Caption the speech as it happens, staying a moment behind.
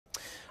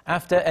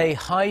After a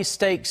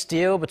high-stakes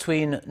deal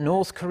between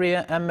North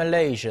Korea and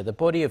Malaysia, the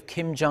body of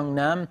Kim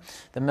Jong-nam,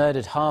 the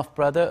murdered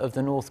half-brother of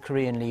the North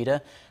Korean leader,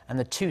 and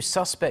the two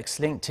suspects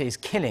linked to his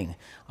killing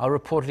are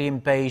reportedly in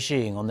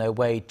Beijing on their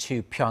way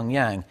to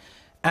Pyongyang.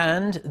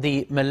 And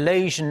the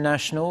Malaysian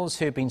nationals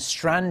who have been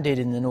stranded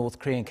in the North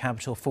Korean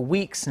capital for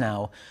weeks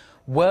now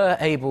were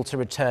able to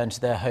return to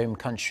their home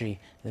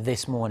country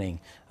this morning.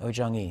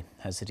 Jung-hee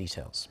has the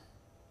details.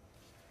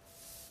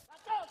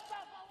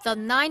 The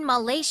 9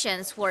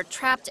 Malaysians who were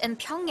trapped in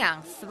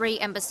Pyongyang, 3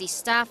 embassy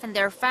staff and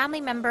their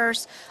family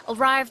members,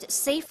 arrived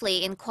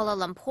safely in Kuala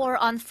Lumpur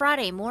on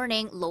Friday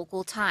morning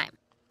local time.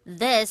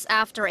 This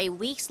after a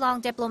weeks-long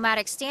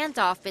diplomatic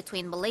standoff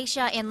between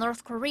Malaysia and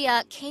North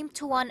Korea came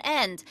to an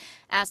end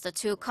as the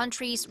two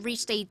countries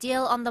reached a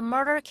deal on the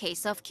murder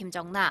case of Kim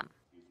Jong-nam.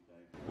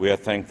 We are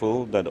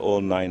thankful that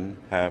all 9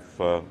 have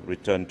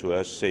returned to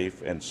us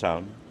safe and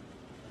sound.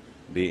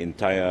 The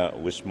entire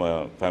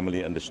Wisma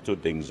family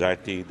understood the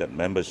anxiety that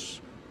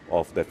members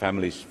of their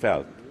families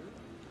felt.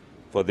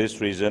 For this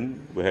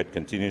reason, we had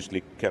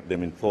continuously kept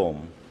them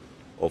informed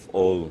of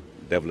all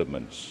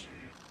developments.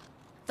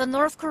 The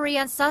North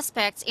Korean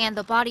suspects and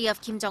the body of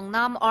Kim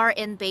Jong-nam are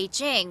in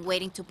Beijing,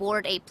 waiting to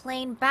board a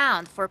plane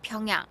bound for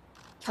Pyongyang.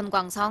 Hyun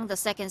Kwang-sung, the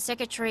second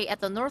secretary at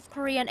the North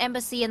Korean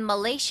embassy in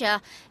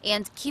Malaysia,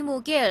 and Kim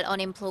Woo-gil, an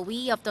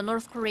employee of the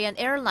North Korean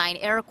airline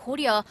Air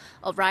Korea,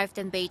 arrived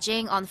in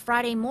Beijing on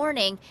Friday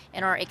morning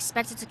and are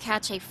expected to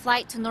catch a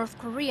flight to North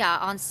Korea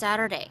on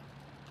Saturday.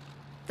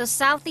 The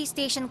Southeast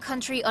Asian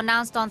country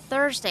announced on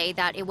Thursday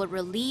that it would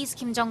release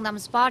Kim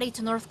Jong-nam's body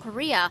to North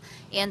Korea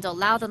and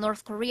allow the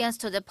North Koreans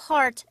to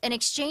depart in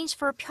exchange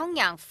for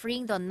Pyongyang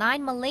freeing the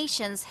 9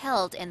 Malaysians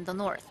held in the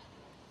north.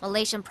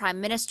 Malaysian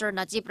Prime Minister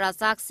Najib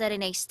Razak said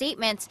in a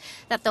statement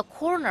that the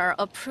coroner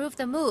approved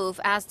the move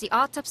as the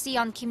autopsy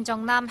on Kim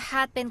Jong-nam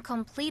had been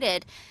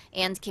completed,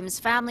 and Kim's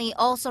family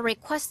also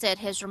requested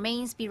his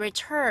remains be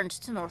returned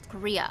to North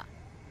Korea.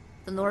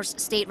 The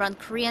North's state-run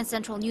Korean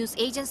Central News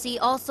Agency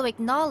also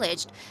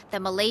acknowledged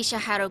that Malaysia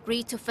had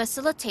agreed to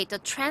facilitate the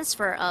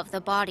transfer of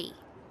the body.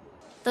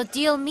 The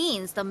deal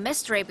means the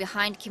mystery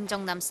behind Kim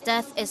Jong-nam's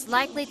death is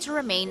likely to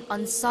remain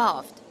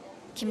unsolved.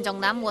 Kim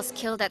Jong-nam was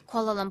killed at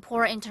Kuala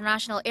Lumpur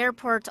International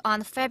Airport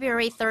on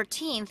February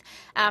 13th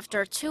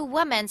after 2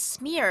 women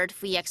smeared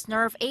VX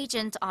nerve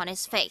agent on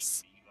his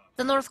face.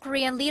 The North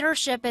Korean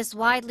leadership is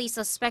widely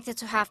suspected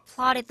to have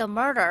plotted the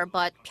murder,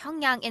 but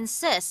Pyongyang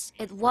insists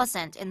it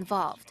wasn't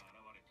involved.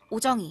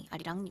 Jung-hee,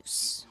 Arirang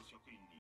News.